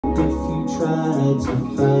tried to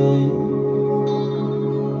find.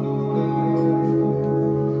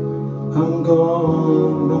 I'm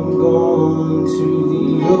gone to the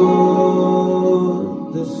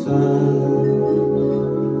other side.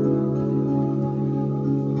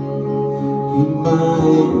 You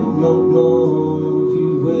might not know you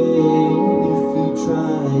will if you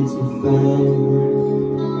try to find.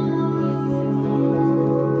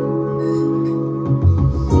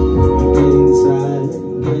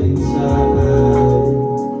 Get inside,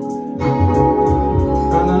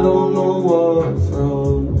 and I don't know what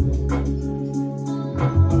from.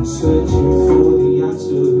 I'm searching for the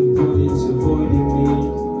answer, but it's avoiding me.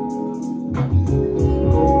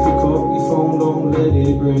 Pick up your phone, don't let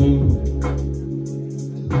it ring.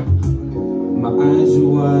 My eyes are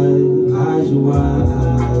wide,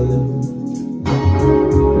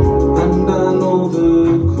 and I know the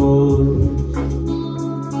cause.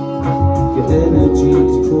 Your energy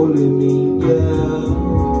is pulling me, yeah,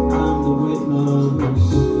 I'm the witness.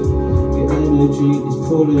 Your energy is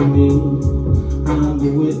pulling me, I'm the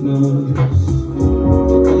witness.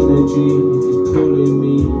 Your energy is pulling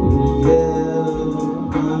me, yeah,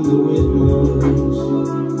 I'm the witness.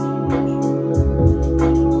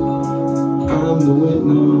 I'm the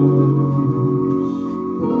witness.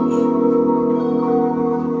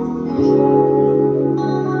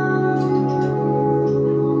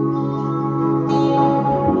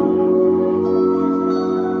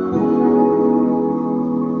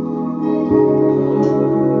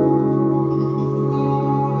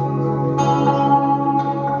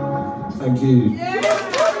 Thank you.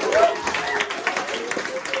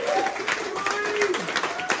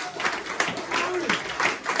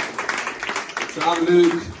 So I'm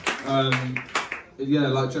Luke. Yeah,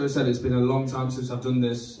 like Joe said, it's been a long time since I've done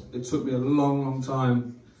this. It took me a long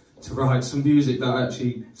time to write some music that I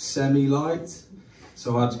actually semi-liked.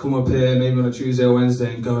 So I'd come up here maybe on a Tuesday or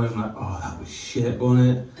Wednesday and go and like, oh, that was shit,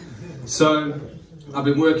 wasn't it? So I've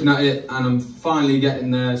been working at it and I'm finally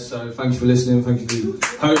getting there. So thank you for listening. Thank you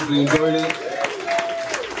for hopefully enjoying it.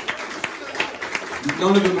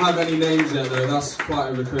 None of them have any names yet though. That's quite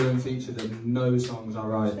a recurring feature that no songs I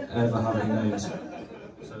write ever have any names.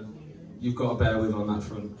 So you've got to bear with on that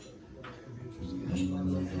front.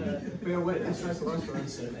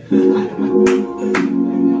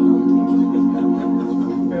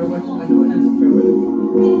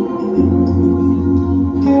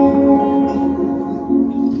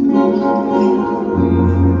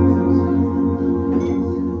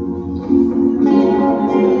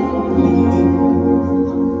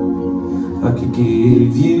 I could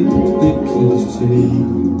give you the keys to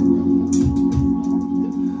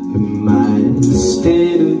my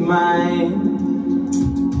state of mind,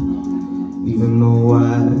 even though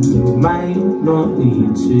I might not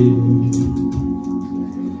need to.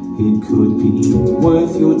 It could be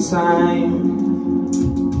worth your time,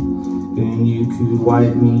 and you could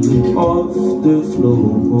wipe me off the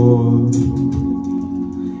floor,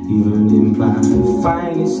 even in my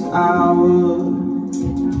finest hour.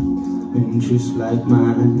 And just like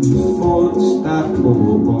my thoughts that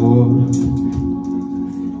pour on,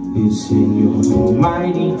 it's in your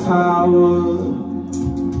mighty power.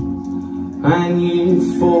 And you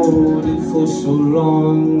fought it for so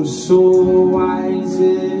long, so why is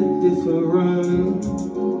it different?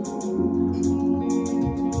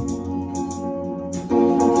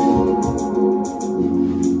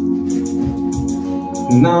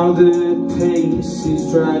 Now the pace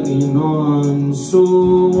is dragging on, so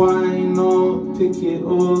why not pick it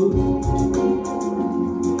up?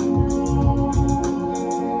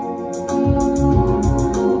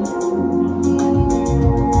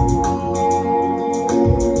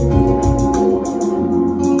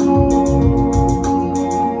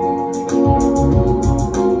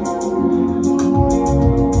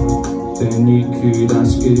 Then you could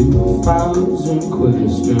ask 1,000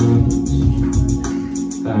 questions,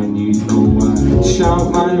 and you'd know I'd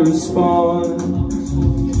shout my response.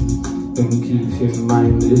 And keep in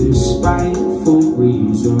mind the spiteful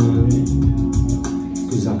reason,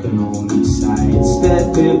 'cause I can only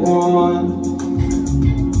sidestep it once.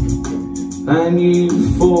 And you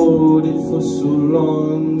fought it for so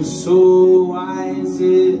long, so why is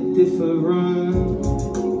it different?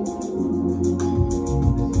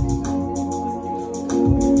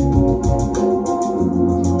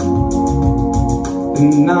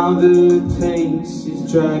 And now the pace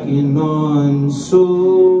is dragging on, so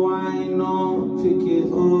why not pick it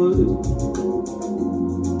up?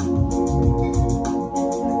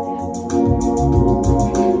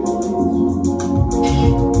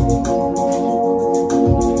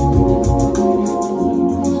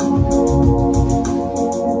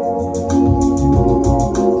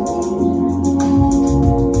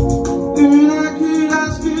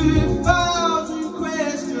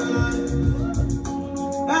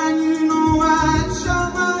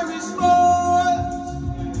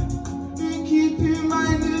 deep in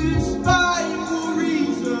my new spiteful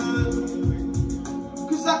reason,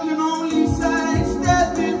 'cause I can only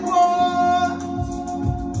sidestep it once.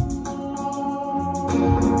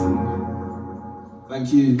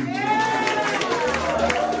 Thank you.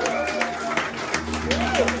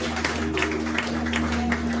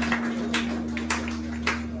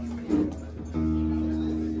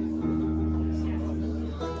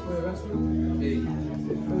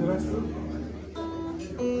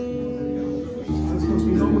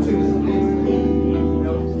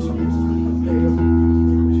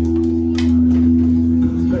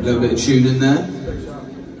 A little bit of tune in there.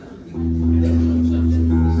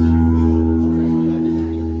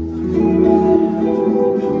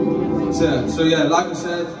 So yeah, like I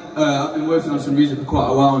said, I've been working on some music for quite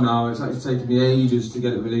a while now. It's actually taken me ages to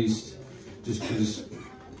get it released, just because,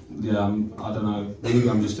 yeah, I don't know, maybe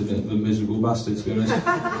I'm just a bit of a miserable bastard, to be honest.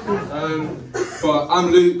 But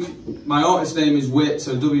I'm Luke, my artist name is Witt,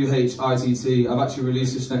 so W-H-I-T-T. I've actually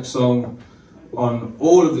released this next song on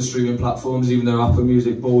all of the streaming platforms, even though Apple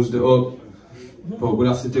Music ballsed it up. But we'll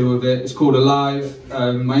have to deal with it. It's called Alive.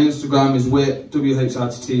 My Instagram is Witt,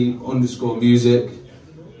 W-H-I-T-T_music.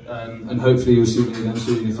 And hopefully you'll see me again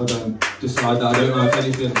soon if I don't decide that I don't like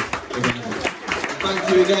anything. Thank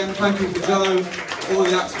you again, thank you for Joe, all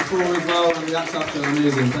the acts before as well, and the acts after are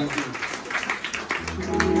amazing, thank you.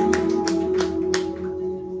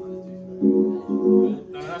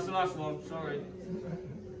 No, that's the last one, sorry.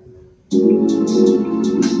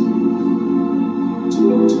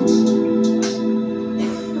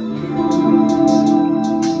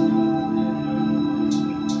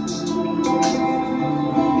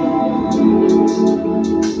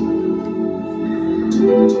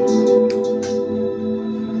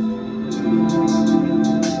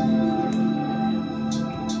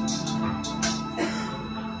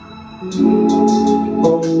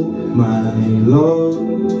 Oh my Lord,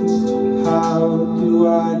 how do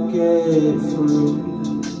I get through?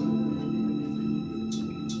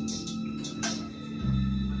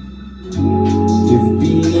 You've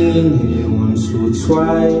been here once or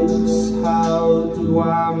twice, how do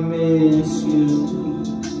I miss you?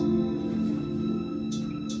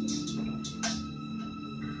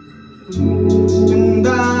 And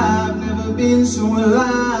I've never been so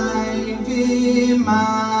alive in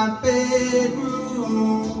my bedroom.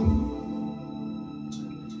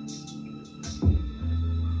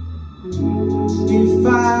 If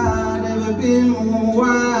I'd ever been more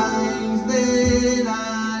wise, then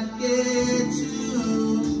I'd get to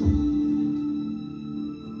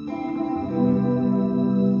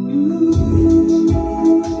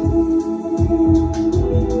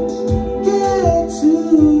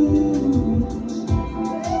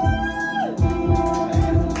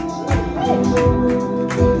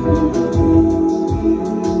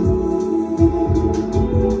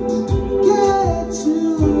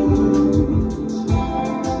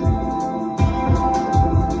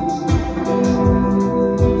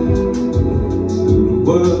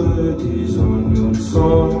word is on your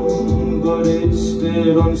tongue, but it's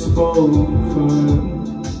still unspoken.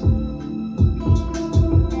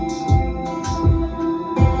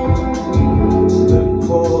 The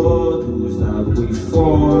portals that we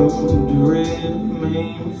formed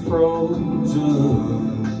remain frozen.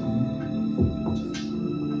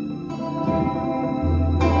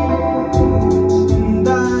 And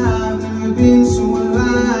I've never been so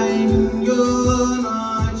alive, and you're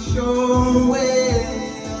not sure where.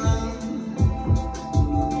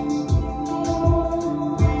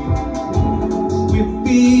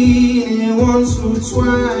 Once or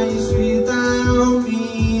twice without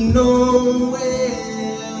me nowhere.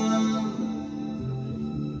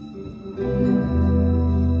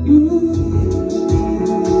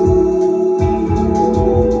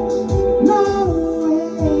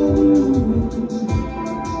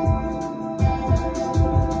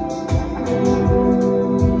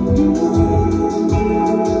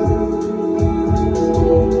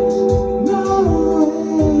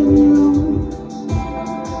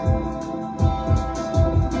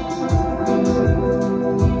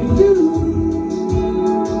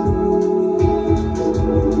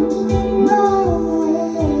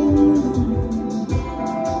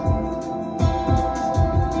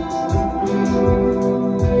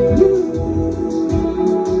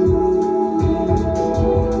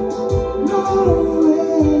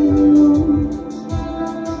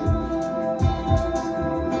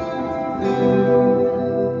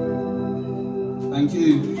 Thank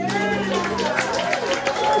you.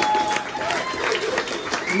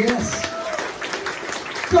 Yes.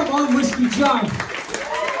 Come on, Whiskey John.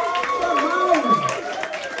 Come on.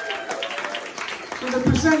 For the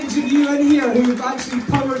percentage of you in here who've actually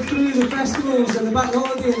powered through the festivals and the back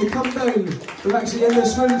holiday and the come down, who are actually in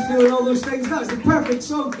this room feeling all those things, that's the perfect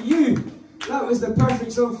song for you. That was the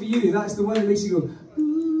perfect song for you. That's the one that makes you go,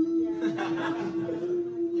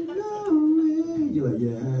 you're like,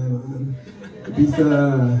 yeah, man.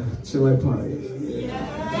 Ibiza, chill out party.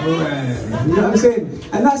 Yeah. You know what I'm saying?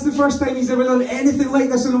 And that's the first time he's ever done anything like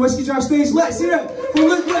this on the Whiskey Jar stage. Let's hear it for